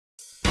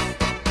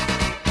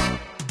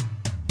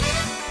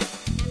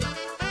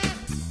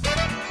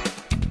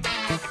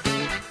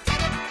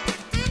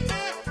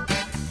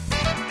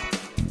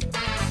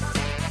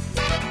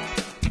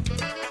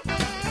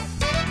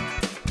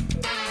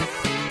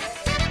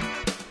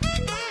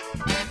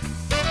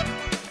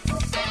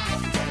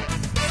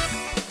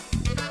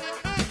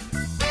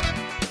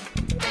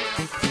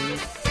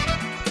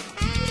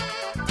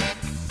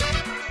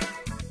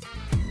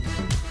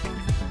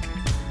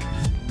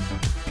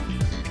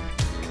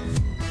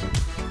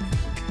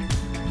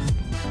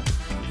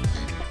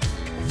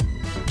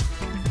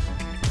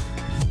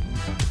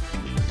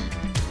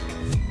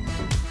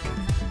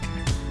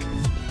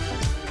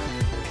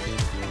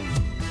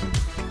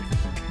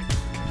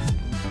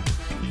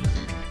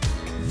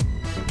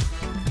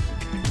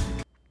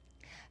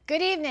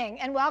Good evening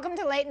and welcome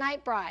to Late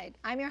Night Bride.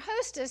 I'm your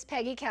hostess,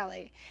 Peggy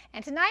Kelly,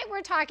 and tonight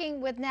we're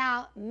talking with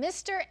now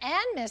Mr.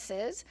 and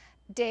Mrs.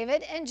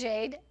 David and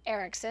Jade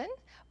Erickson.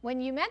 When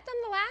you met them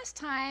the last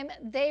time,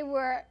 they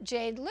were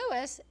Jade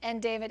Lewis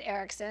and David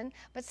Erickson,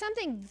 but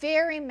something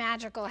very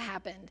magical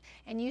happened,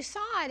 and you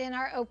saw it in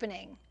our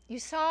opening. You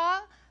saw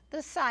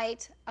the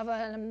sight of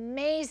an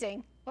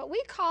amazing, what we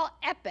call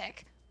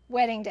epic,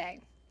 wedding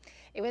day.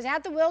 It was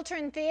at the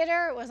Wiltern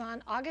Theater. It was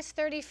on August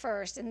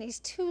 31st, and these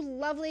two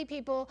lovely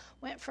people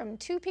went from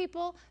two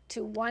people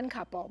to one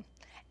couple.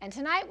 And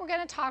tonight we're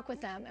going to talk with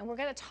them, and we're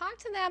going to talk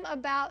to them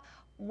about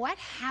what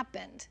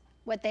happened,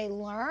 what they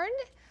learned,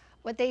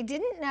 what they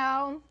didn't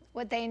know,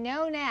 what they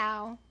know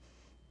now.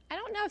 I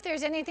don't know if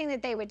there's anything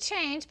that they would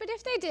change, but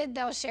if they did,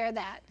 they'll share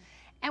that.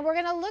 And we're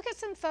going to look at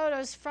some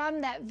photos from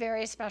that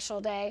very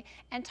special day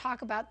and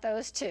talk about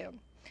those too.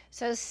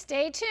 So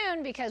stay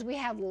tuned because we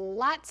have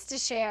lots to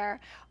share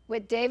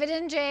with David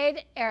and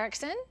Jade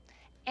Erickson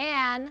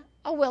and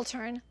a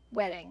Wiltern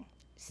wedding.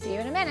 See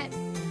you in a minute.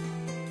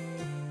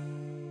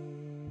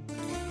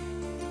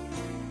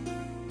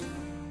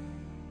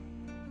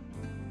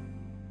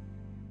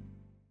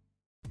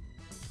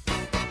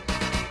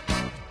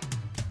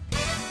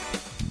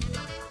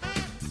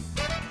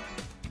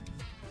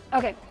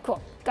 Okay,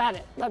 cool. Got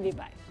it. Love you.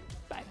 Bye.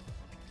 Bye.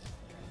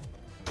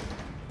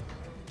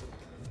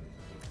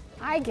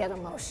 I get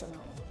emotional.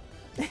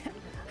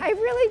 I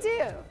really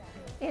do.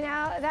 You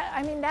know,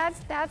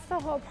 that's the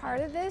whole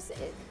part of this.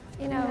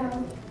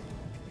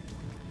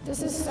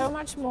 This is so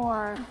much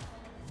more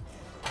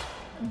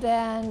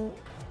than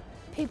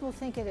people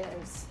think it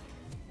is.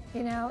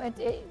 You know,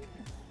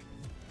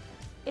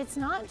 it's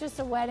not just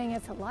a wedding,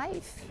 it's a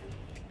life.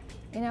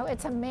 You know,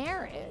 it's a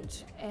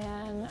marriage,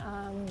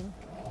 and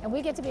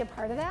we get to be a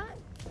part of that,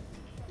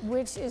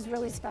 which is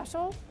really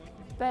special.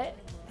 But,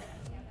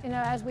 you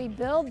know, as we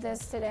build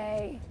this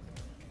today,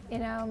 you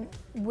know,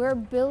 we're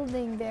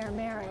building their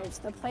marriage,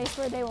 the place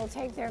where they will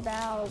take their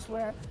vows,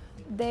 where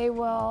they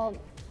will,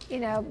 you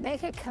know,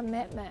 make a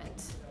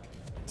commitment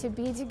to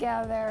be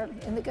together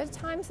in the good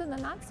times and the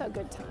not so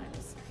good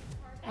times.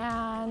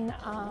 And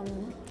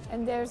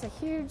there's a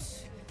huge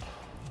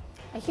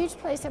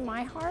place in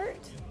my heart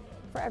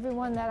for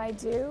everyone that I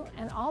do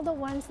and all the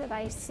ones that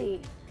I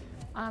see,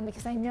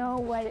 because I know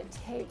what it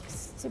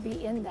takes to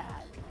be in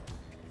that.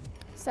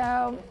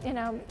 So, you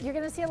know, you're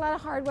gonna see a lot of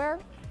hardware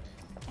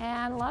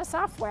and a lot of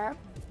software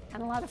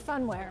and a lot of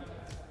funware.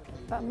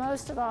 But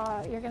most of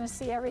all, you're gonna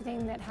see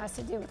everything that has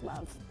to do with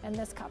love and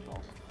this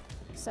couple.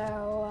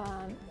 So,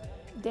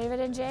 David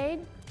and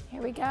Jade,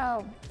 here we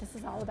go. This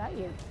is all about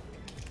you.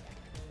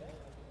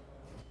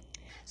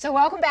 So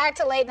welcome back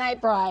to Late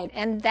Night Bride,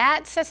 and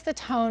that sets the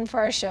tone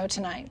for our show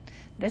tonight.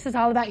 This is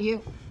all about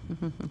you.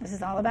 This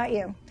is all about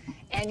you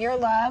and your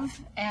love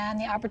and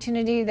the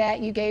opportunity that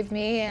you gave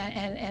me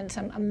and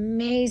some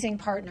amazing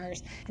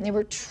partners, and they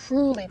were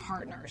truly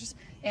partners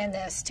in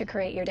this to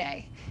create your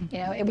day. You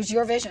know, it was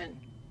your vision.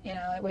 You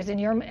know, it was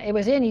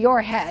in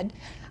your head.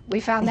 We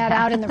found that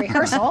out in the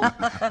rehearsal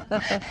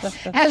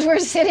as we're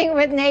sitting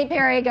with Nate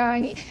Perry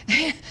going,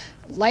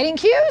 lighting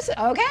cues?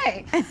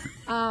 Okay.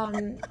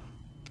 And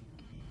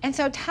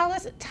so tell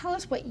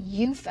us what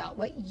you felt,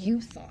 what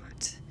you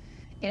thought.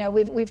 You know,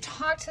 we've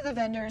talked to the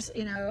vendors,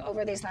 you know,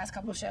 over these last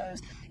couple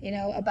shows, you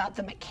know, about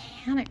the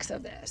mechanics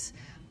of this.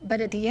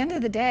 But at the end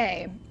of the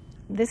day,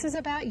 this is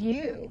about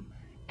you.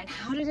 And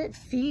how did it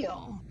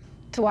feel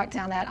to walk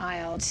down that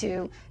aisle,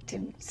 to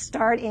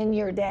start in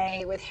your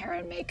day with hair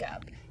and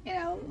makeup? You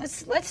know,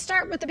 let's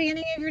start with the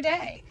beginning of your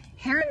day.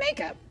 Hair and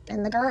makeup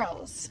and the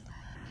girls.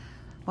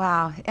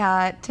 Wow,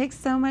 it takes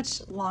so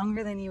much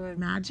longer than you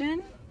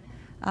imagine.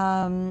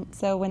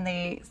 So when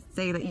they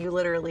say that you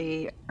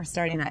literally are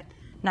starting at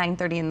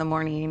 9:30 in the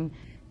morning,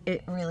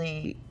 it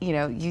really, you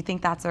know, you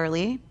think that's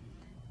early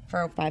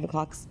for a 5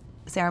 o'clock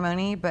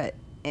ceremony, but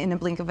in a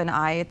blink of an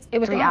eye, it's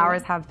 3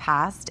 hours have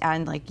passed,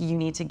 and like you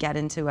need to get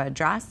into a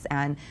dress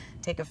and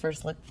take a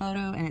first look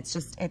photo, and it's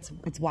just,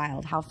 it's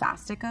wild how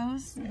fast it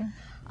goes.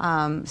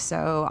 Mm-hmm.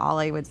 So all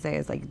I would say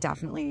is like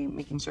definitely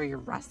making sure you're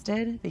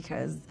rested,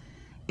 because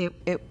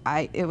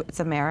it's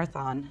a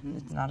marathon.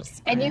 It's not a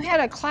sprint. And you had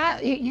a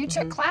class. You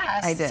took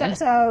class. I did.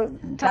 So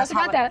tell us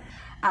about that.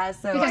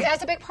 Because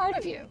that's a big part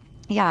of you.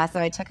 Yeah.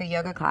 So I took a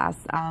yoga class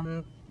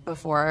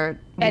before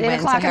we at 8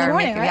 went o'clock to in the hair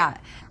morning, makeup. right?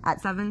 Yeah,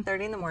 at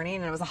 7:30 in the morning,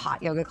 and it was a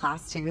hot yoga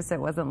class too. So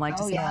it wasn't like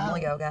just normal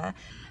yoga.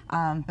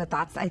 But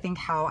that's, I think,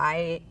 how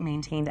I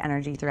maintained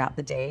energy throughout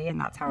the day, and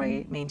that's how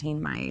I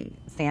maintained my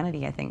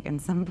sanity, I think, in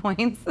some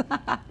points.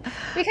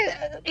 Because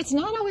it's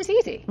not always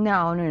easy.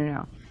 No.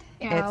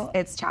 You know,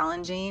 it's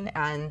challenging,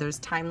 and there's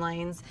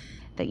timelines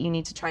that you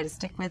need to try to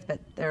stick with, but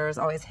there's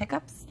always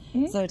hiccups.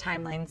 Mm-hmm. So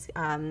timelines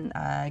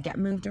get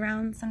moved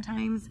around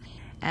sometimes.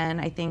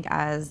 And I think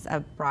as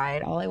a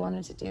bride, all I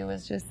wanted to do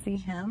was just see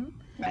him.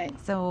 Right.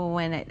 So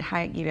when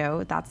you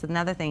know, that's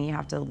another thing you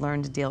have to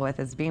learn to deal with,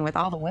 is being with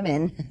all the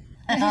women,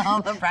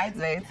 all the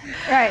bridesmaids.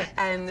 Right.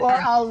 And for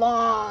a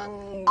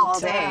long all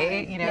time.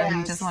 day, you know,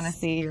 you just want to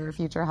see your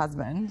future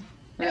husband.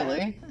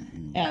 Really.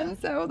 And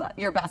so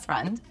your best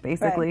friend,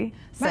 basically.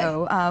 Right.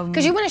 So,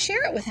 because you want to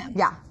share it with him.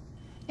 Yeah.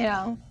 You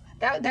know,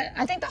 that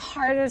I think the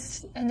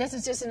hardest, and this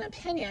is just an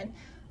opinion,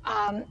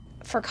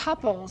 for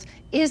couples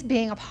is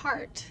being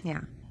apart.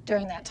 Yeah.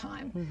 During that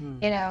time.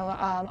 You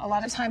know, a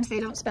lot of times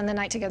they don't spend the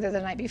night together the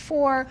night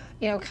before,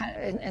 you know, kind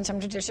of in some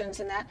traditions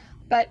and that.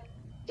 But,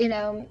 you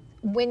know,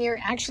 when you're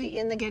actually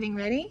in the getting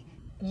ready,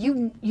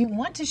 you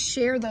want to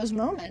share those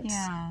moments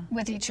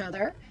with each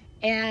other,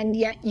 and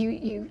yet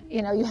you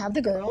know, you have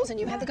the girls and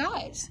you have the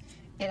guys.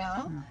 You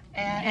know,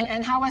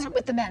 and how was it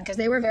with the men? Because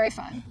they were very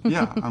fun.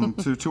 Yeah,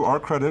 to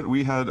our credit,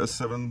 we had a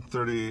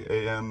 7:30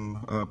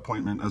 a.m.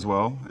 appointment as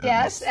well.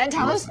 Yes, and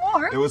tell us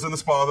more. It was in the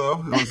spa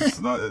though. It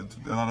was not a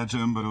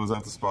gym, but it was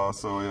at the spa.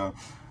 So yeah,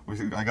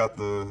 I got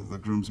the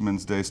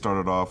groomsmen's day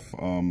started off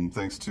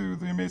thanks to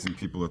the amazing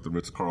people at the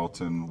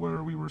Ritz-Carlton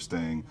where we were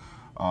staying.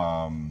 They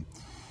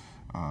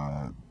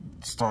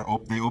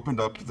opened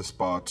up the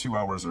spa 2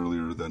 hours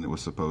earlier than it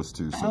was supposed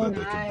to, so that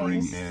they could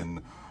bring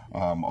in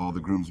all the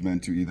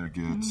groomsmen to either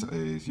get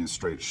a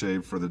straight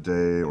shave for the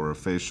day or a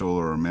facial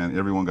or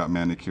everyone got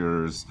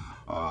manicures.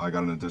 I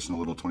got an additional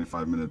little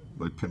 25-minute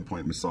like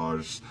pinpoint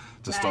massage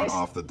to start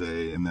off the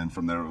day, and then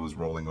from there it was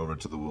rolling over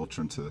to the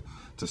Wiltern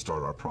to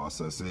start our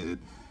process.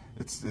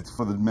 It's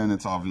for the men,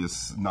 it's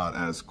obvious not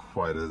as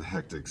quite a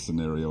hectic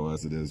scenario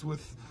as it is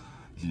with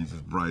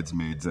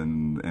bridesmaids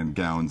and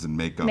gowns and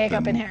makeup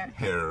and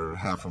hair.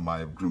 Half of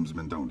my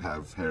groomsmen don't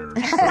have hair,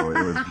 so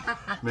it was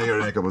hair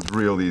and makeup was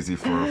real easy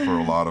for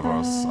a lot of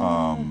us.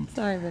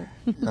 Sorry,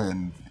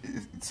 and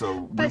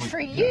so. But for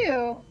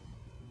you,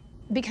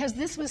 because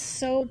this was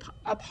so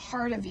a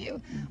part of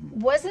you,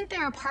 wasn't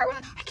there a part where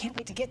I can't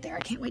wait to get there? I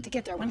can't wait to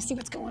get there. I want to see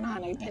what's going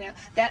on. You know,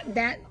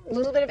 that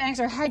little bit of angst,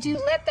 or how'd you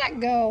let that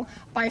go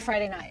by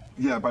Friday night?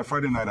 Yeah, by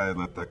Friday night I had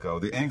let that go.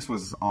 The angst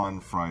was on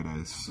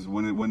Fridays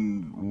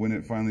when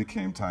it finally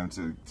came time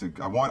to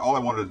all I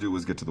wanted to do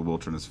was get to the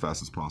Wiltern as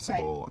fast as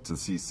possible to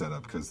see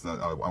setup, because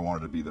I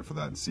wanted to be there for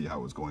that and see how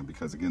it was going.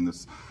 Because again,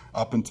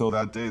 up until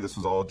that day, this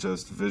was all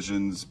just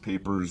visions,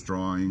 papers,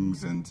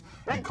 drawings, and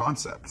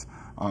concept.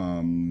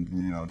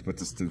 You know, but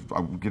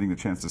getting the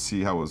chance to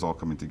see how it was all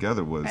coming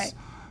together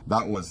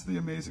that was the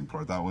amazing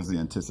part. That was the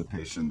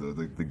anticipation,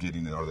 the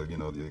getting it, or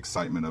the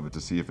excitement of it,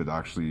 to see if it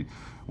actually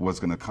was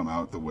going to come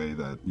out the way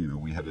that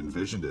we had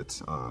envisioned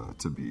it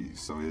to be.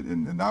 So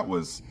and that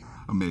was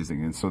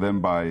amazing. And so then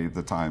by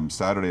the time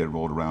Saturday had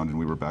rolled around and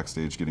we were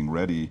backstage getting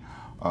ready,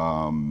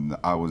 I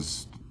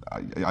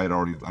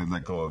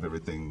let go of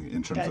everything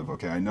in terms of,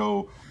 okay, I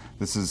know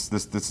this is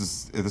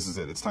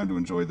it. It's time to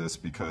enjoy this,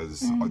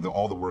 because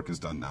all the work is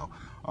done now.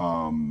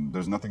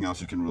 There's nothing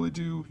else you can really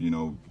do.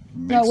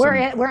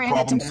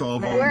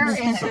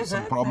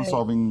 Some problem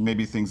solving,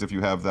 maybe things if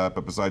you have that.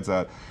 But besides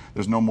that,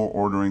 there's no more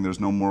ordering. There's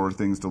no more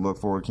things to look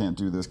for. Can't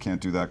do this.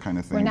 Can't do that kind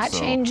of thing. We're not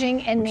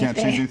changing anything. We can't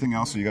change anything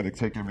else. So you got to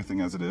take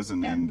everything as it is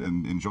and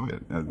enjoy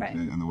it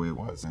and the way it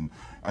was. And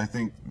I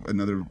think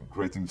another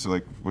great thing to,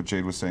 like what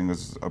Jade was saying,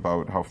 is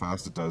about how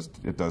fast it does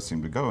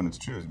seem to go, and it's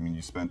true. I mean,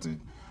 we spent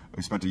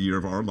a year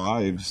of our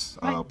lives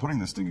putting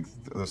this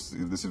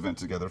event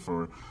together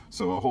a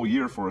whole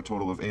year for a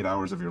total of 8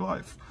 hours of your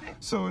life.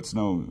 So it's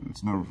no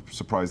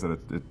surprise that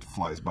it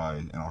flies by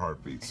in a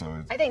heartbeat.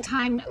 So I think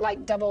time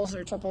like doubles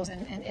or triples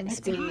in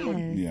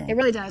speed. Yeah. It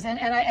really does. And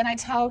I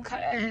tell,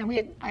 and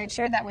I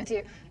shared that with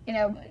you,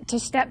 to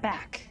step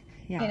back.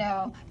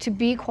 To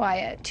be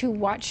quiet, to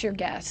watch your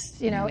guests,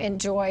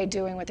 enjoy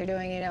doing what they're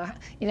doing.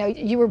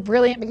 You were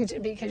brilliant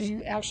because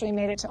you actually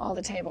made it to all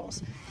the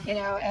tables,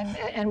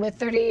 and with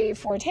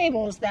 34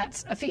 tables,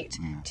 that's a feat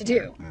to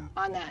do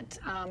on that.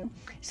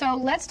 So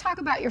let's talk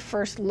about your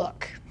first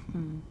look.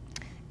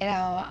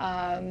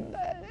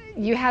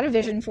 You had a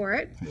vision for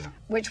it,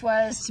 which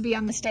was to be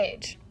on the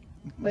stage,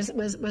 was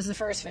the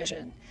first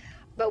vision.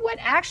 But what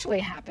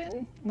actually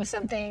happened was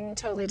something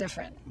totally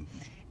different.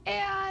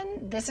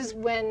 And this is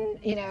when,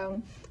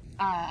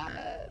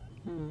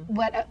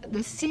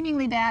 the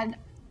seemingly bad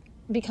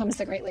becomes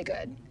the greatly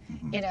good,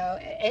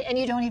 and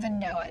you don't even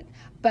know it.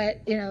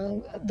 But,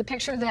 the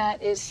picture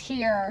that is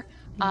here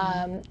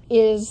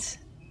is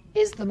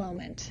the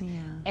moment.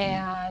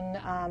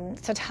 And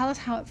so tell us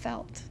how it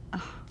felt.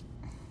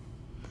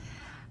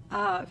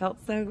 It felt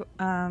so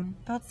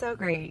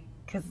great,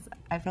 because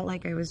I felt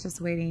like I was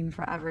just waiting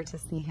forever to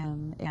see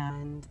him.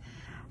 And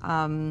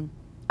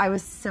I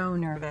was so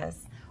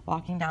nervous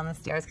walking down the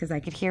stairs because I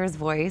could hear his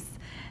voice,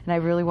 and I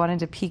really wanted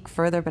to peek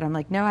further, but I'm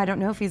like, no, I don't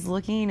know if he's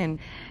looking. And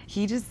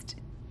it just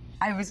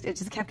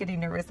kept getting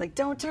nervous, like,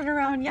 don't turn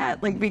around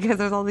yet, like, because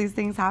there's all these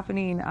things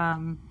happening.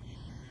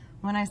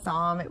 When I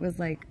saw him, it was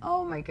like,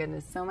 oh my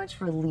goodness, so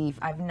much relief.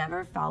 I've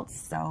never felt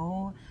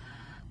so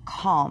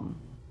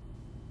calm,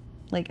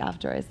 like,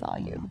 after I saw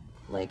you.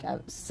 Like, I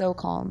was so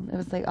calm. It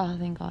was like, oh,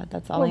 thank God,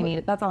 that's all I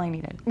needed. That's all I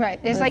needed.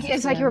 It's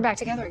like you were back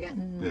together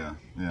again. Yeah.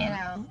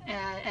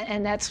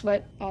 And that's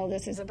what all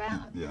this is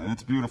about. Yeah, and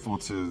it's beautiful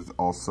to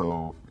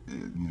also,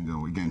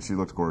 again, she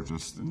looked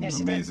gorgeous and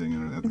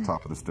amazing at the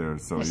top of the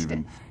stairs. So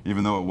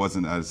even though it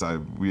wasn't as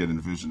we had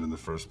envisioned in the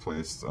first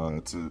place,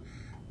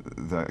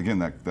 that again,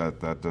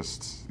 that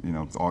just, you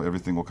know,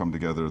 everything will come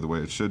together the way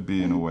it should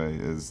be in a way,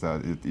 is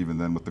that even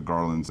then with the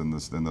garlands and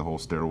the whole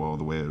stairwell,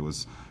 the way it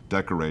was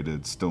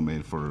decorated, still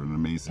made for an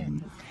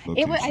amazing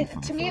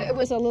location. To me, it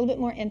was a little bit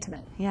more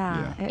intimate.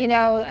 Yeah. You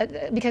know,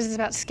 because it's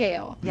about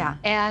scale. Yeah.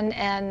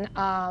 And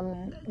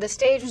the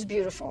stage was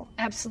beautiful,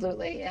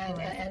 absolutely,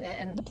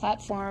 and the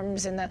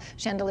platforms and the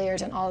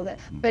chandeliers and all of that.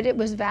 But it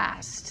was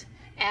vast.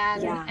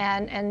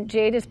 And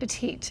Jade is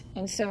petite,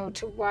 and so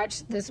to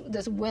watch this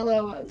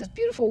willow, this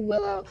beautiful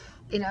willow,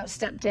 you know,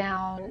 step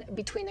down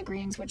between the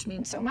greens, which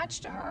means so much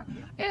to her,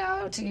 you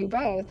know, to you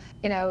both,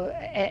 you know,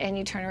 and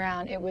you turn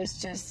around, it was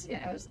just, you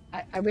know,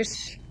 I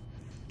wish.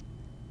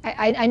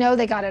 I know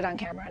they got it on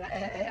camera,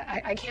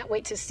 and I can't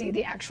wait to see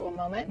the actual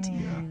moment.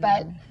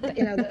 But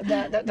you know,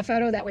 the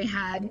photo that we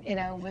had, you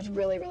know, was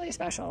really, really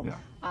special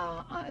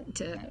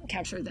to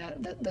capture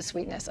the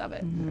sweetness of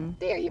it.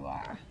 There you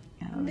are.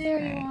 There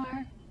you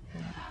are.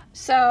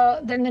 So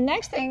then the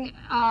next thing,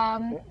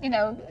 you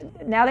know,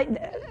 now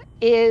that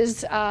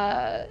is,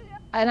 and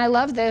I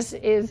love this,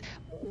 is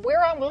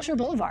we're on Wilshire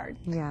Boulevard.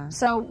 Yeah.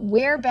 So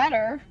where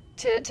better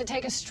to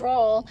take a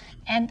stroll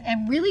and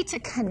really to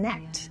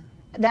connect.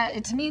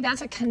 That, to me,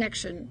 that's a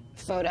connection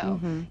photo.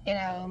 You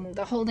know,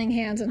 the holding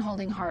hands and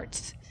holding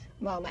hearts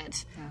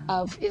moment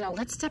of, you know,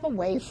 let's step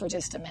away for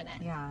just a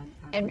minute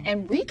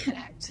and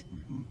reconnect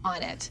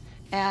on it.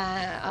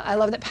 And I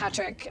love that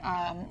Patrick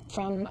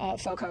from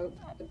FOCO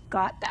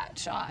got that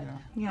shot.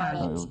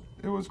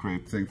 It was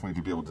great, thankfully,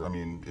 to be able to, I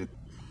mean,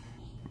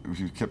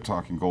 you kept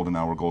talking golden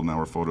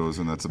hour photos,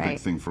 and that's a big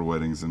thing for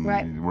weddings. And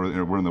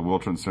we're in the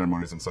Wiltern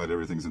ceremonies, inside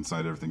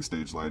everything,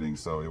 stage lighting.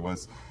 So it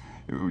was,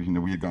 you know,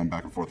 we had gone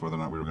back and forth whether or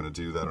not we were going to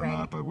do that or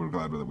not, but we're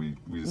glad that we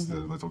just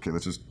said,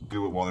 let's just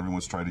do it while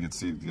everyone's trying to get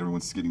seated.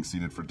 Everyone's getting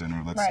seated for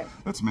dinner.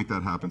 Let's make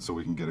that happen so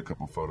we can get a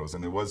couple photos.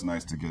 And it was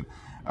nice to get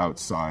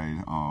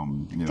outside,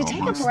 you know, to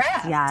take a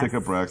breath. Take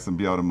a breath and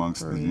be out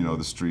amongst the, you know,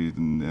 the street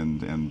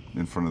and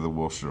in front of the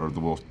Wilshire or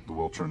the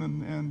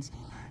Wiltern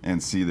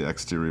and see the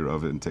exterior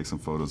of it and take some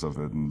photos of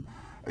it. And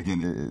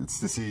again, it's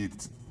to see.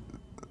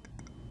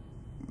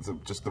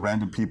 Just the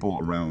random people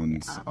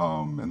around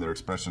and their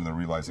expression, they're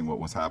realizing what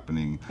was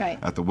happening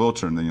at the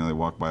Wiltern. Then, you know, they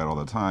walk by it all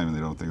the time and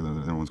they don't think that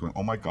everyone's going,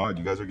 oh my God,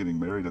 you guys are getting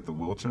married at the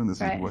Wiltern? This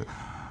is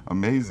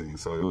amazing.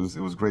 So it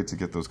was great to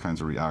get those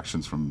kinds of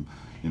reactions from,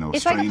 you know,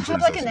 it's strangers. like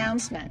a public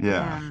announcement.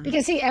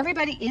 Because see,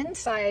 everybody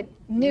inside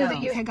knew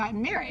that you had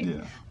gotten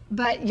married.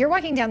 But you're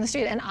walking down the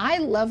street, and I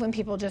love when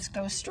people just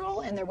go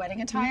stroll in their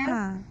wedding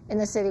attire in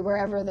the city,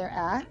 wherever they're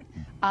at,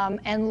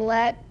 and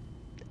let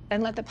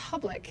the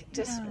public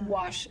just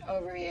wash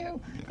over you,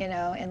 you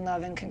know, in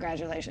love and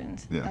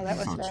congratulations. That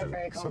was very,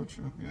 very cool. So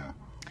true,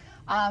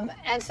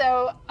 and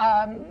so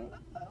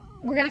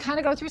we're going to kind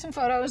of go through some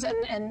photos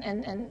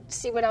and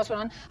see what else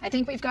went on. I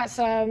think we've got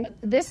some,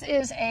 this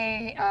is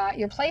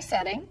your place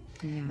setting.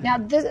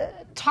 Now,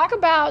 talk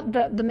about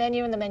the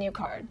menu and the menu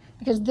card,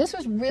 because this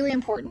was really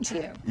important to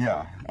you.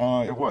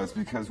 It was,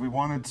 because we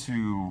wanted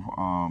to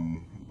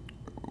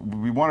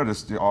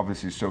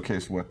obviously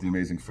showcase what the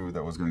amazing food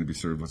that was going to be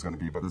served was going to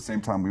be, but at the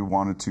same time we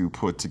wanted to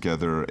put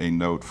together a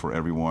note for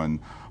everyone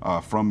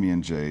from me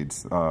and Jade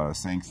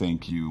saying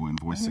thank you and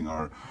voicing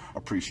our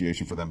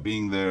appreciation for them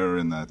being there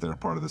and that they're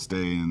part of this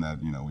day, and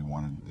that, you know, we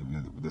wanted, you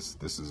know,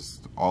 this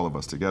is all of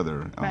us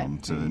together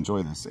to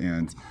enjoy this.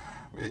 And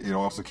it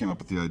also came up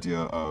with the idea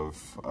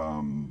of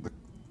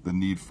the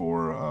need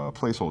for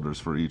placeholders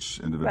for each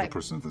individual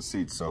person at the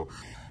seat. So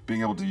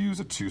being able to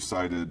use a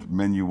two-sided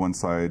menu, one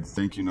side,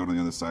 thank you note on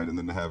the other side, and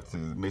then to have the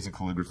amazing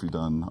calligraphy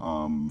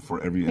done for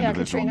every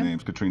individual name.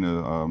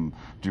 Katrina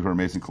do her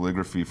amazing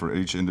calligraphy for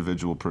each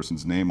individual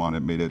person's name on it,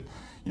 made it,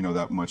 you know,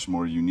 that much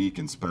more unique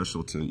and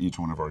special to each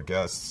one of our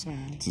guests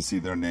to see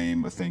their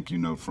name, a thank you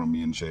note from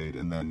me and Jade,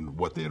 and then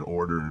what they had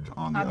ordered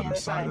on the other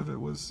side of it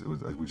was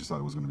we just thought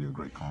it was going to be a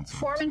great concept.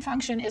 Form and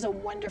function is a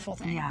wonderful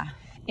thing.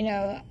 You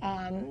know,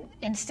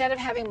 instead of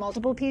having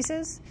multiple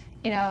pieces,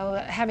 you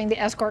know, having the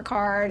escort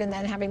card and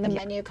then having the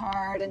menu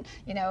card and,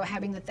 you know,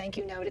 having the thank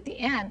you note at the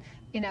end,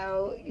 you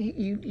know,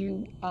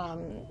 you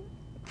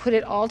put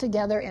it all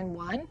together in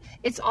one.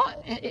 It's all,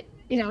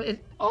 you know,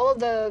 all of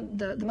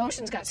the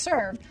motions got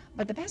served,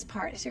 but the best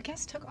part is your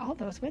guests took all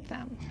those with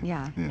them.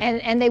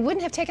 And they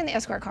wouldn't have taken the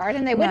escort card,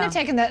 and they wouldn't have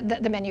taken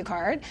the menu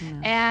card,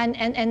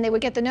 and they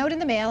would get the note in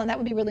the mail, and that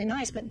would be really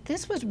nice. But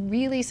this was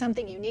really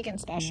something unique and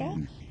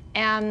special.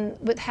 And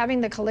with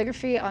having the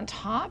calligraphy on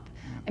top,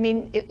 I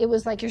mean, it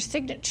was like your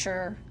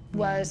signature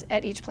was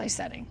at each place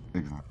setting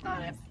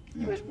on it.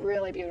 It was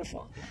really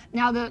beautiful.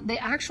 Now, the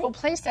actual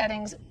place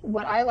settings,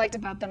 what I liked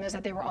about them is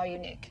that they were all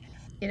unique.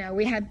 You know,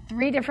 we had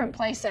 3 different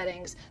place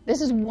settings.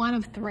 This is one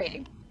of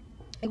 3.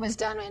 It was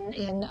done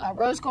in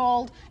rose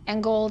gold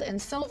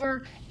and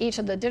silver. Each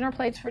of the dinner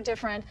plates were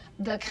different.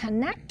 The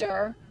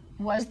connector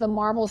was the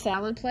marble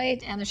salad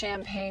plate and the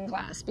champagne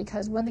glass,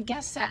 because when the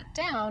guests sat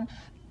down,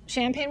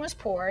 champagne was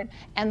poured,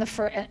 and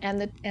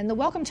the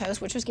welcome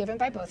toast, which was given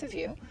by both of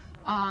you,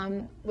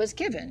 was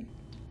given.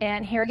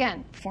 And here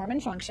again, form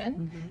and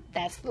function.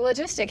 That's the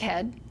logistic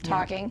head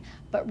talking,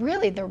 but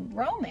really the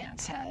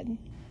romance head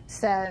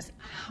says,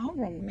 how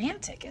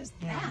romantic is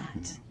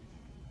that?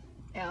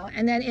 You know,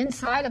 and then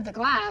inside of the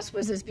glass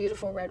was this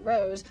beautiful red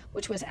rose,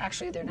 which was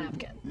actually their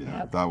napkin.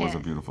 Yeah, that was a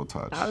beautiful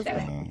touch. That was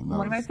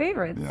one of my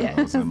favorites. Yeah,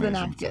 that was an The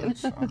amazing napkin.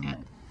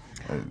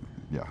 touch.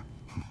 Yeah.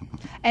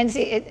 And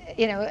see,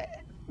 you know,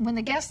 when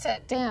the guests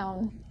sat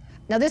down,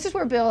 now this is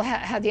where Bill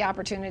had the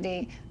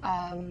opportunity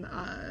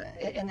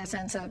in the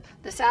sense of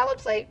the salad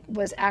plate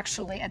was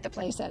actually at the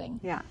place setting.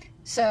 Yeah.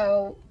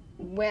 So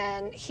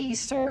when he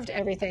served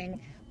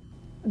everything,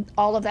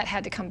 all of that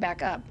had to come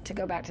back up to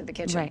go back to the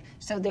kitchen. Right.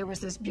 So there was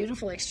this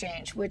beautiful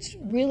exchange, which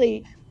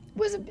really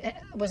was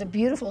a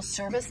beautiful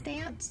service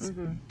dance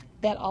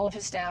that all of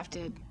his staff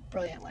did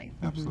brilliantly.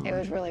 Absolutely. It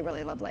was really,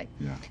 really lovely.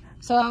 Yeah.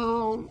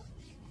 So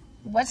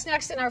what's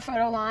next in our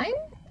photo line,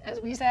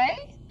 as we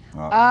say?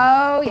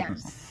 Oh,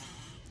 yes.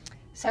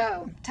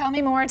 So tell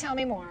me more, tell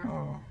me more.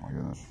 Oh, my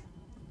goodness.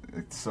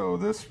 So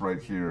this right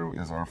here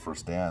is our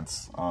first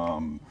dance.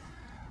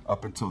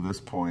 Up until this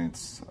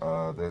point,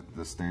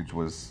 the stage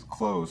was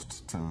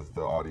closed to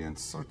the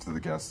audience or to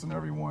the guests and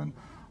everyone,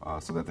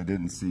 so that they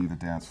didn't see the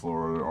dance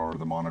floor or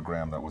the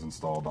monogram that was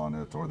installed on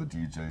it, or the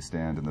DJ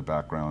stand in the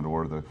background,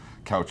 or the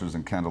couches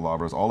and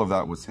candelabras. All of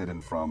that was hidden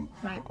from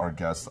our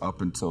guests up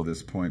until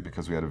this point,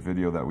 because we had a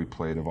video that we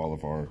played of all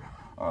of our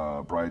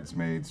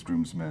bridesmaids,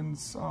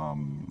 groomsmen's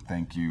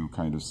thank you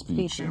kind of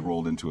speech. It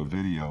rolled into a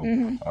video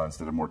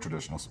instead of more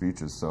traditional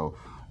speeches. So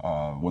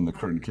when the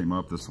curtain came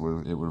up, it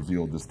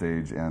revealed the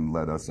stage and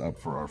led us up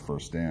for our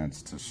first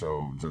dance to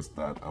show just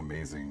that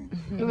amazing.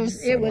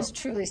 It was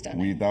truly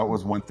stunning. That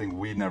was one thing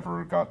we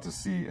never got to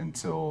see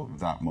until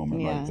that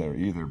moment right there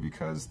either,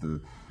 because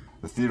the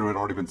theater had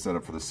already been set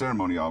up for the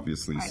ceremony,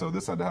 obviously. So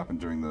this had to happen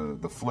during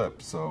the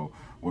flip. So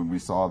when we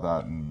saw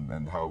that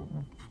and how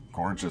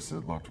gorgeous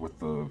it looked with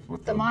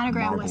the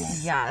monogram marble,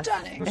 was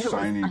stunning. the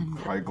shiny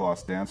high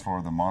gloss dance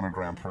floor, the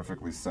monogram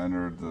perfectly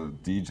centered, the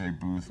DJ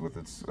booth with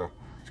its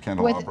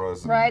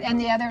candelabras, and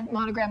the other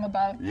monogram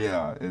above.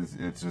 Yeah,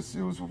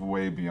 it was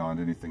way beyond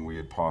anything we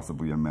had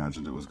possibly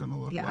imagined it was going to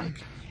look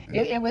like.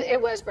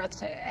 It was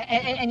breathtaking,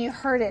 and you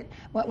heard it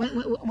when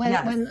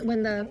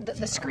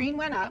the screen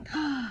went up.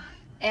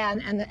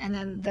 And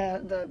then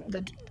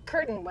the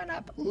curtain went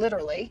up,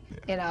 literally.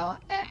 You know,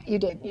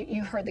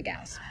 you heard the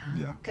gasp.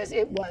 Yeah. Because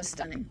it was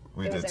stunning.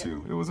 We did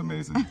too. It was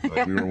amazing.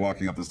 Like, we were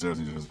walking up the stairs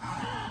and you just,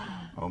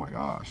 oh my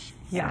gosh.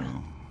 Yeah.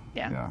 So,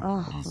 yeah.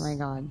 Oh my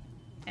God.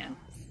 Yeah.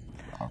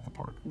 Off the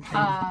park.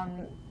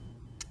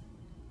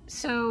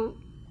 So,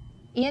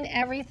 in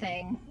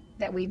everything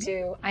that we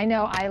do, I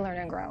know I learn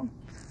and grow.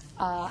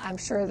 I'm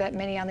sure that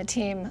many on the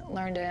team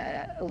learned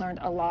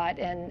a lot,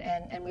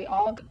 and we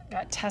all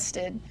got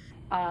tested.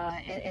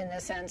 In the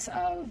sense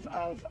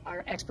of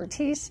our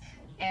expertise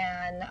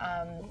and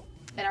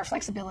our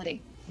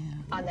flexibility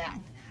on that.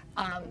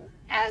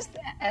 As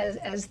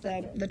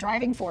the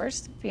driving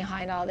force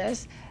behind all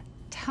this,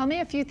 tell me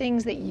a few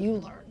things that you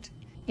learned.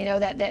 You know,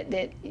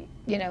 that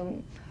you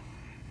know,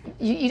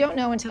 you don't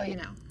know until you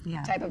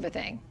know, type of a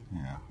thing.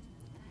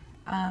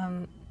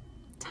 Yeah.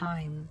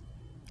 Time.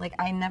 Like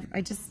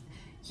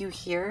you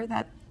hear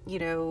that, you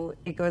know,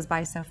 it goes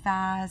by so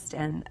fast,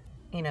 and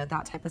you know,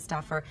 that type of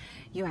stuff. Or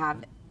you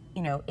have,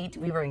 you know,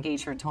 we were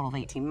engaged for a total of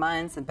 18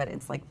 months, but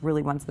it's like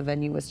really once the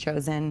venue was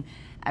chosen,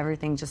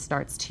 everything just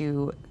starts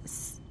to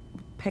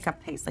pick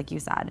up pace, like you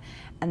said.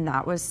 And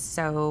that was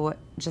so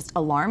just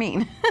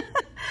alarming.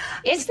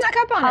 It snuck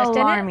up on us,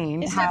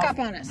 alarming. Didn't it? It snuck up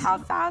on us. How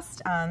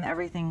fast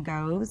everything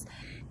goes.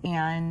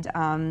 And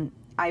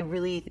I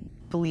really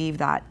believe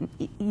that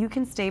you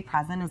can stay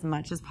present as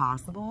much as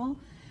possible,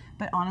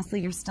 but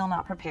honestly, you're still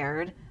not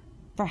prepared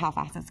for how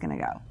fast it's going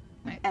to go.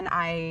 Right. And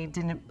I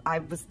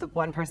was the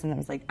one person that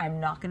was like, I'm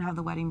not gonna have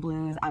the wedding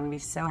blues. I'm gonna be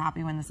so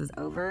happy when this is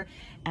over.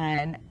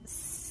 And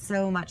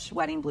so much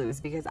wedding blues,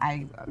 because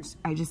I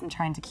just am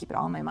trying to keep it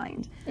all in my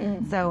mind.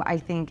 So I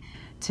think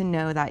to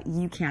know that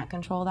you can't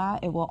control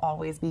that, it will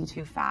always be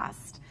too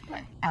fast.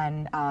 Right.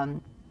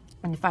 And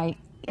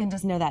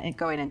just know that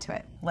going into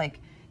it, like,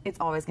 it's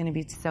always gonna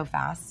be so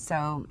fast,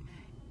 so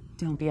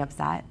don't be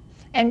upset.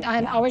 And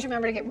always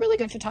remember to get really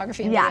good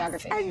photography and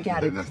videography. And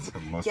get it. That's the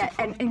most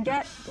and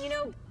get, you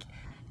know,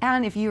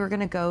 and if you were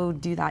going to go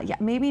do that,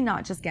 maybe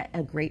not just get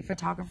a great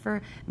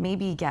photographer,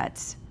 maybe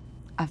get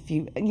a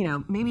few, you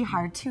know, maybe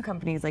hire 2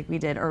 companies like we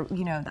did, or,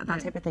 you know,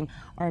 that type of thing,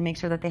 or make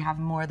sure that they have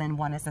more than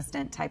one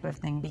assistant type of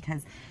thing,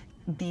 because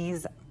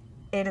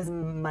it is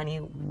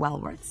money well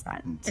worth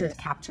spent to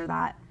capture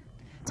that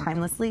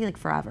timelessly, like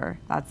forever.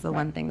 That's the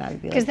one thing that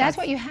would be like. Because that's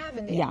what you have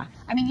in the end.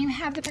 I mean, you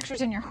have the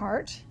pictures in your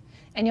heart,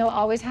 and you'll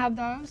always have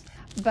those.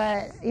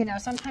 But you know,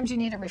 sometimes you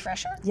need a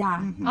refresher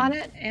on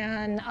it,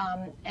 and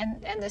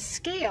the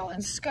scale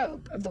and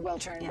scope of the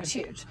Wiltern was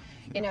huge.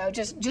 You know,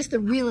 just the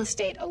real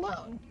estate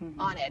alone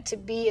on it, to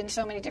be in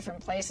so many different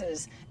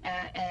places.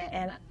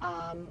 And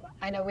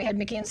I know we had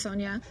Mickey and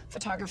Sonia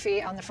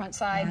photography on the front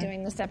side,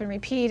 doing the step and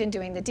repeat and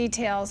doing the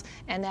details,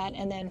 and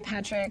then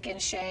Patrick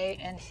and Shay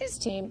and his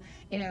team,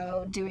 you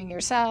know, doing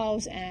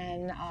yourselves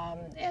and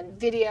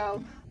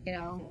video. You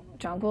know,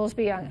 John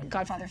Goolsby on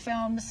Godfather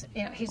Films.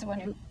 You know, he's the one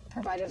who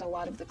provided a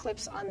lot of the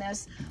clips on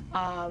this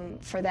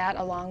for that,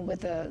 along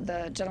with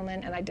the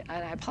gentleman, and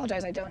I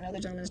apologize, I don't know the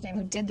gentleman's name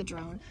who did the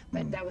drone,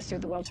 but that was through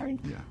the Wiltern.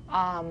 Yeah.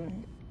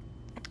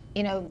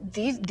 You know,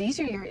 these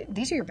are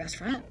your best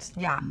friends.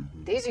 Yeah.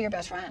 These are your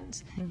best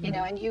friends. You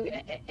know,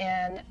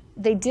 and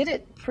they did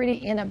it pretty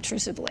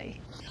inobtrusively,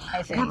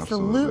 I think.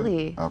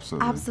 Absolutely.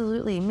 Absolutely.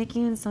 Absolutely.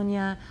 Mickey and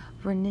Sonia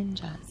were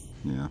ninjas.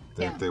 Yeah,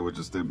 Yeah. they would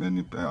just,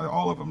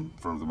 all of them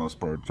for the most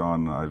part.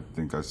 John, I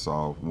think I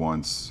saw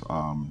once,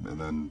 and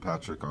then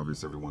Patrick,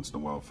 obviously, every once in a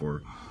while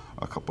for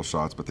a couple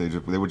shots, but they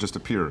would just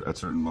appear at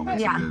certain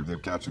moments. Yeah. And they're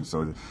catching.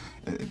 So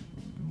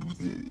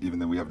even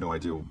though we have no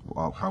idea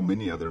how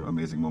many other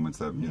amazing moments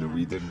that either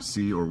we didn't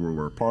see or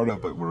were a part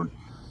of, but we're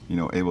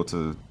able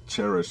to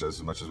cherish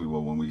as much as we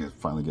will when we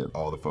finally get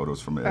all the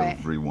photos from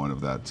every one of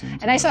that team.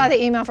 And I saw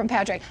the email from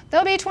Patrick.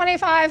 There'll be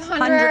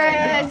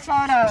 2,500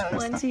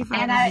 photos.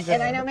 2,500.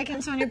 And I know Mick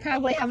and Sonia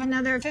probably have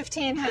another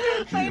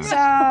 1,500.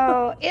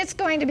 So it's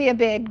going to be a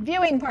big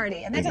viewing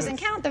party, and that doesn't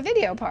count the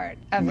video part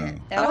of it.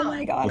 Oh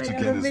my God! Which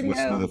again is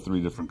with the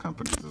 3 different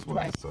companies as well.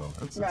 Right. So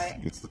it's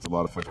a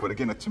lot of fun. But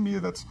again, to me,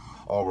 that's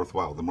all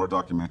worthwhile. The more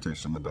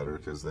documentation, the better,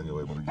 because then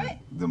you're able to get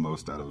the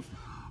most out of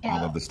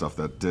all of the stuff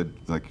that did,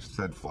 like you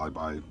said, fly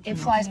by. It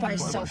flies by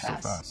so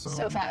fast.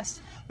 So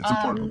fast. It's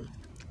important.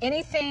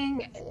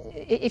 Anything,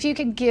 if you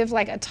could give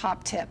like a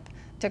top tip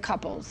to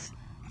couples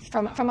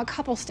from a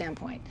couple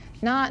standpoint,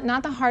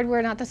 not the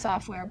hardware, not the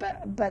software,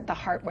 but the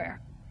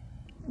hardware,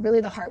 really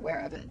the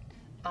hardware of it.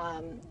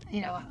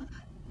 You know,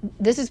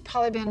 this has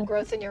probably been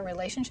growth in your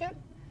relationship,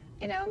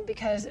 you know,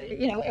 because,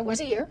 you know, it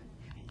was a year.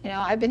 You know,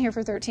 I've been here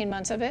for 13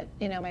 months of it,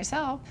 you know,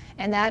 myself,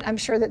 and that I'm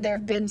sure that there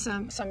have been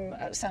some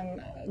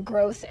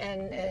growth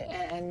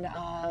and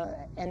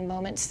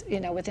moments,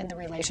 you know, within the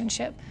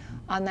relationship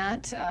on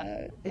that,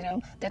 you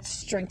know, that's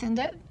strengthened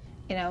it,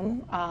 you know,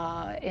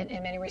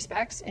 in many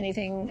respects.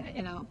 Anything,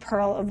 you know,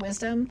 pearl of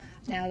wisdom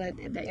now that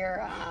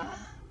you're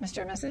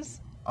Mr. and Mrs.?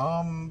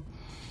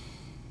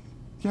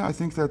 Yeah, I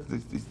think that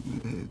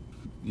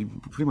you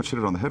pretty much hit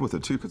it on the head with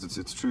it too, because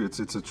it's true.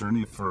 It's a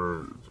journey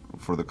for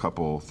the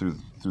couple through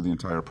the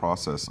entire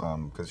process,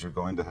 because you're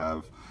going to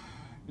have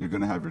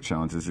your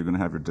challenges, you're going to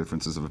have your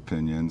differences of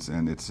opinions,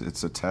 and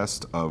it's a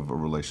test of a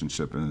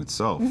relationship in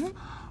itself.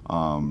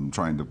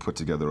 Trying to put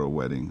together a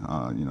wedding,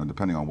 you know,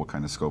 depending on what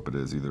kind of scope it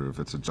is, either if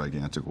it's a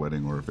gigantic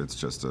wedding or if it's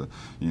just a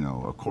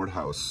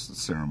courthouse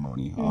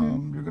ceremony.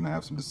 You're going to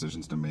have some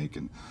decisions to make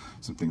and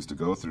some things to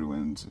go through,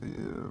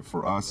 and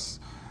for us,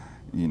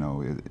 you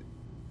know,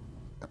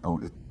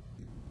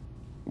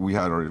 we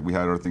had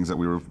our things that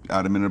we were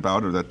adamant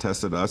about or that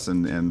tested us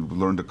and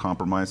learned to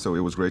compromise. So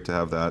it was great to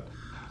have that,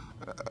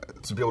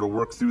 to be able to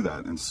work through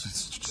that and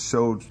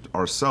show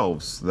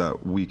ourselves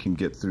that we can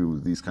get through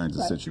these kinds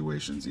of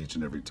situations each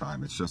and every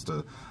time. It's just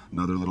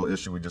another little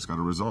issue we just got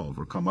to resolve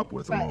or come up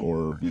with,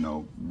 or you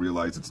know,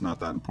 realize it's not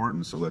that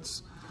important. So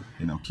let's,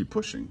 you know, keep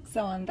pushing.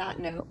 So on that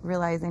note,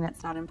 realizing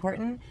it's not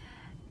important,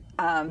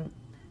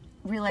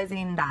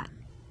 realizing that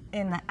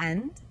in the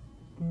end,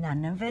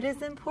 none of it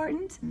is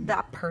important.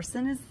 That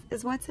person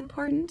is what's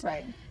important.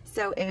 Right.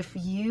 So if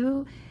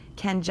you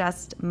can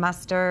just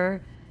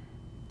muster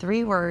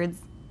 3 words,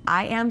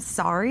 I am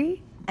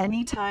sorry,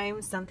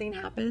 anytime something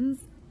happens,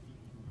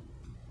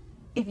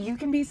 if you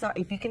can be sorry,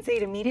 if you can say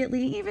it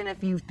immediately, even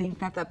if you think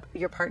that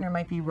your partner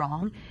might be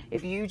wrong,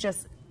 if you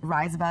just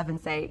rise above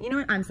and say, you know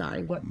what, I'm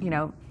sorry,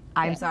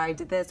 I'm sorry I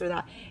did this or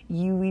that,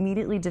 you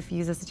immediately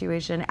diffuse a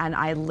situation. And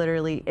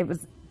it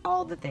was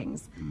all the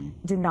things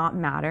did not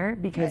matter,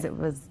 because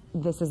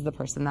this is the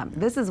person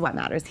this is what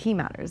matters. He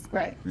matters.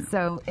 Right.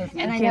 So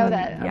I know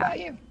that about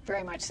you,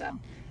 very much so.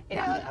 You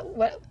know,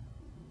 what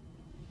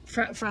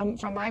from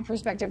my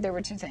perspective, there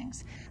were 2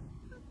 things.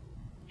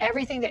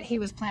 Everything that he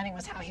was planning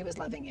was how he was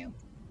loving you.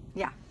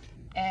 Yeah.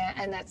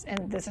 And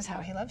this is how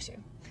he loves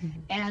you.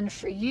 And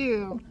for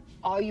you,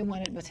 all you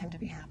wanted was him to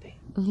be happy.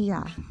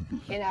 Yeah.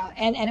 You know,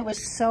 and it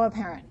was so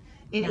apparent.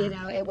 You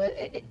know,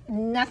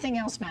 nothing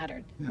else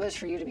mattered. Was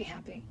for you to be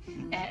happy,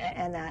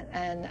 and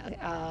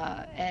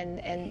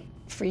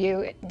for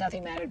you,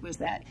 nothing mattered was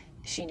that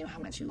she knew how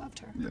much you loved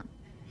her. Yeah,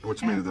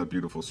 which made it that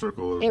beautiful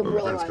circle of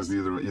really events, because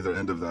either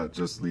end of that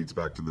just leads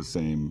back to the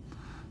same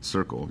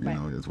circle. You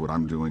know, it's what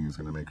I'm doing is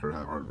going to make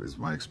her is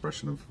my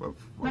expression of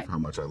how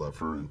much I love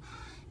her,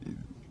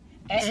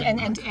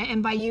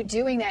 and by you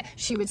doing that,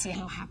 she would see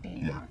how happy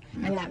you are,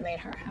 and that made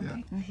her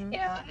happy.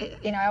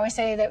 You know, I always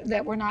say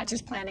that we're not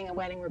just planning a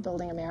wedding; we're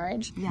building a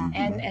marriage.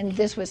 And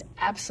this was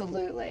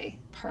absolutely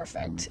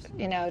perfect.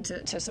 You know,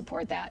 to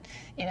support that.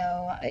 You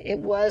know, it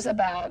was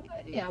about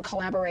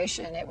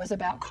collaboration. It was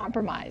about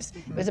compromise.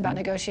 It was about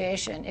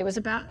negotiation. It was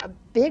about a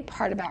big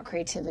part about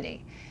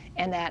creativity,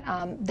 and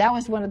that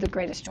was one of the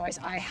greatest joys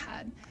I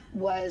had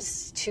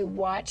was to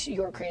watch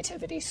your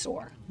creativity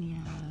soar. Yeah.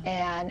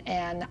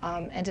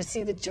 And to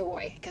see the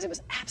joy, because it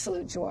was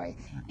absolute joy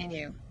in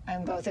you,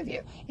 and both of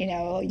you. You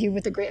know, you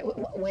with the great,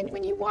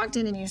 when you walked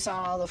in and you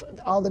saw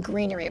all the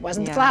greenery, it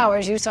wasn't the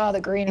flowers, you saw the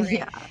greenery.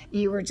 Yeah.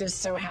 You were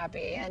just so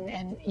happy,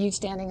 and you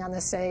standing on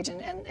the stage and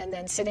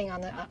then sitting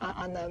on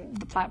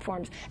the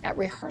platforms at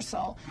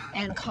rehearsal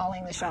and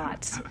calling the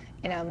shots.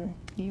 You know,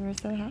 you were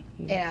so happy.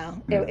 Yeah,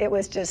 it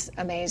was just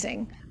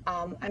amazing.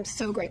 I'm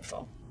so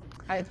grateful.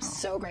 I'm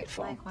so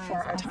grateful for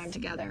our time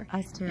together.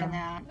 Us too. And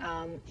that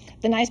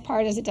the nice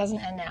part is it doesn't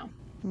end now.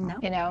 No.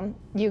 You know,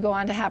 you go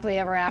on to happily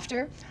ever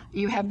after.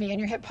 You have me in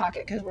your hip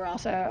pocket because we're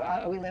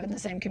also we live in the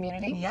same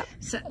community. Yep.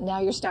 So now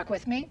you're stuck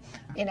with me.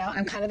 You know,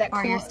 I'm kind of that.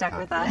 Or cool, you're stuck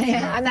with us.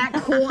 Yeah, I'm that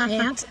cool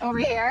aunt over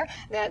here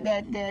that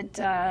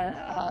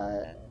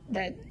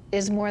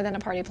is more than a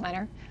party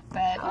planner,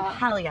 but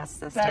hell yes,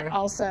 sister. but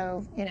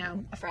also, you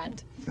know, a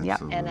friend.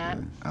 Absolutely.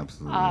 And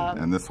absolutely.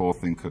 And this whole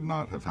thing could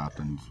not have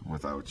happened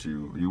without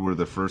you. You were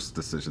the first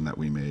decision that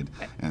we made,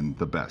 and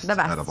the best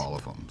out of all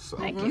of them. So,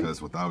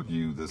 because without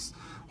you, this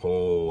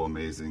whole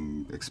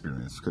amazing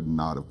experience could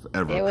not have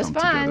ever come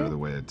together the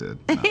way it did.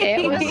 No,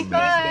 It was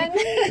fun.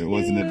 It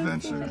was an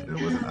adventure.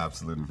 It was an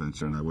absolute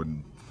adventure, and I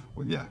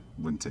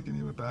wouldn't take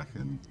any of it back.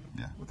 And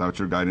without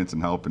your guidance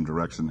and help and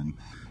direction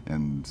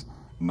and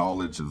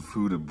knowledge of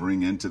who to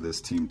bring into this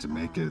team to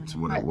make it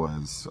what it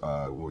was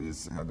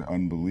is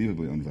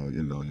unbelievably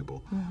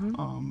invaluable.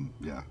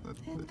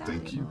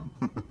 Thank you.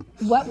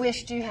 What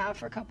wish do you have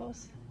for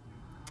couples?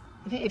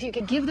 If you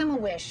could give them a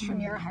wish from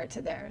your heart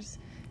to theirs,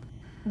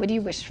 what do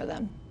you wish for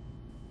them?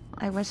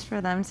 I wish for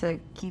them to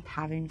keep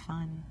having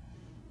fun,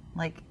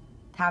 like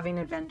having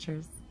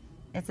adventures.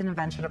 It's an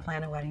adventure to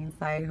plan a wedding,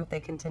 so I hope they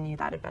continue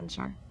that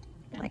adventure.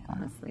 Like,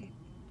 honestly.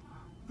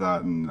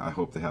 That, and I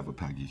hope they have a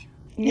Peggy.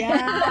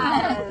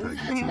 Yeah.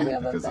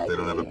 Because if they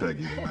don't have a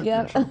Peggy, they might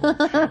Yep. be in trouble.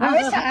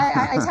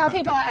 I tell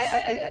people,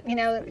 you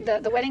know,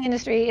 the wedding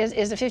industry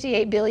is a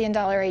 $58 billion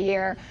a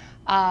year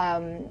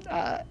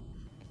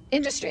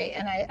industry,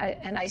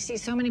 and I see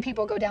so many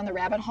people go down the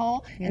rabbit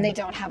hole and they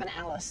don't have an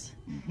Alice.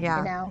 Yeah.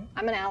 You know,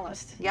 I'm an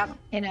Alice. Yep.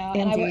 You know,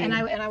 and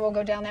I will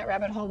go down that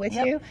rabbit hole with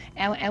you,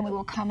 and we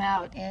will come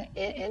out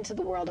into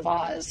the world of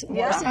Oz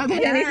more so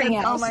than anything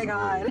else. Oh my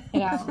God.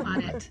 You know,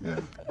 on it.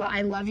 Well,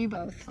 I love you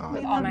both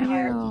with all my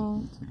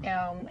heart.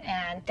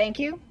 And thank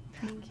you.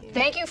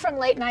 Thank you from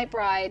Late Night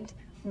Bride.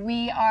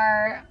 We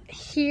are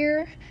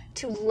here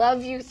to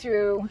love you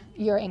through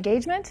your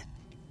engagement,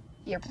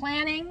 your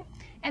planning,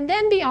 and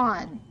then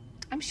beyond.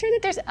 I'm sure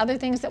that there's other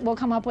things that we'll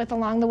come up with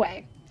along the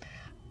way.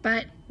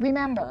 But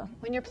remember,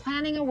 when you're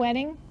planning a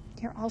wedding,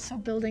 you're also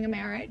building a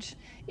marriage.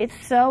 It's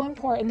so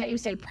important that you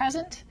stay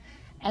present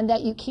and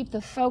that you keep the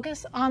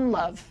focus on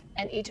love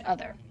and each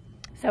other.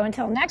 So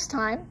until next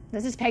time,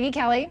 this is Peggy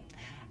Kelly,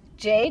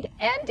 Jade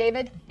and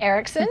David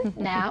Erickson.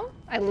 Now,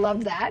 I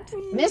love that.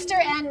 Mr.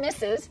 and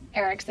Mrs.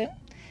 Erickson.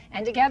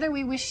 And together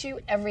we wish you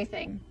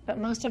everything. But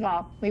most of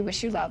all, we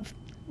wish you love.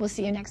 We'll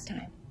see you next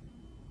time.